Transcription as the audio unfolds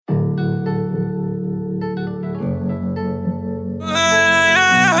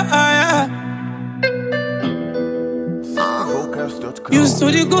Used to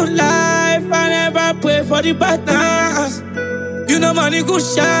the good life, I never pray for the bad times. You know money good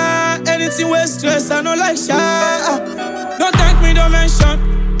shot, anything with stress, I know like shot. Don't thank me, don't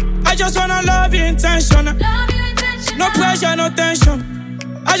mention. I just wanna love you intentional. No pressure, no tension.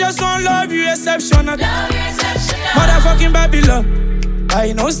 I just wanna love you exceptional. Motherfucking Babylon.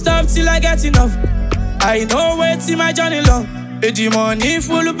 I no stop till I get enough. I know wait till my journey long. The money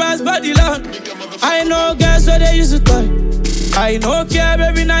full pass body long. I know girls where they used to toy. I know care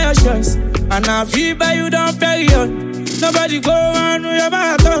baby now your choice. And I feel by you down period. Nobody go on with your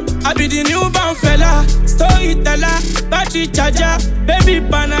marathon. I be the newborn fella, storyteller, battery charger, baby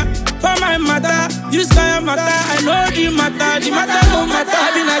banner. For my mother, you sky matter. I know the matter no matter.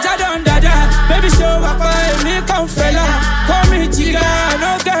 I be Naja don dada, baby show up, me come fella. Call me chica,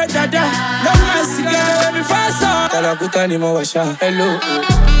 no girl dada. Love my cigar, baby fast on. Tala kuta ni mo washa, hello.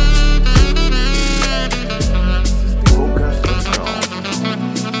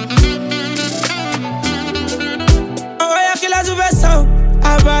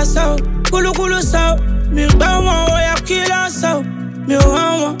 Abaso, kulu sao, mi bawa oya kila sao, mi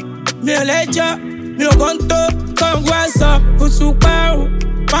hawa, mi leja, mi konto, kongwasa, kutsupao,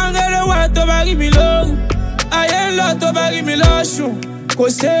 pangele wa to bagi mi lo, ayen lo to bagi mi lo shu,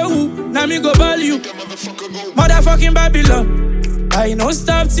 koseu, na mi go value, motherfucking Babylon. I no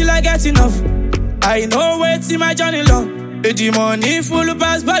stop till I get enough. I know wait till my journey long. The money full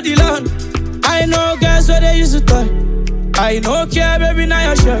pass body long. I know girls where they used to toy. I know care, baby, now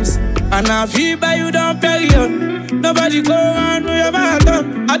your choice. And I feel by you down period. Nobody go on with your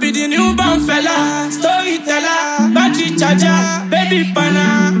marathon. I be the newborn fella, storyteller, battery charger, baby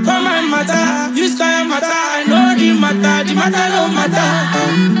banner. For my matter, you sky matter. I know the matter no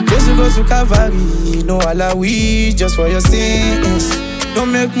matter. Just to go to Calvary, no alawi, just for your sins.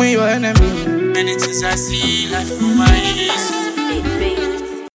 Don't make me your enemy. Many things I see, life through my eyes.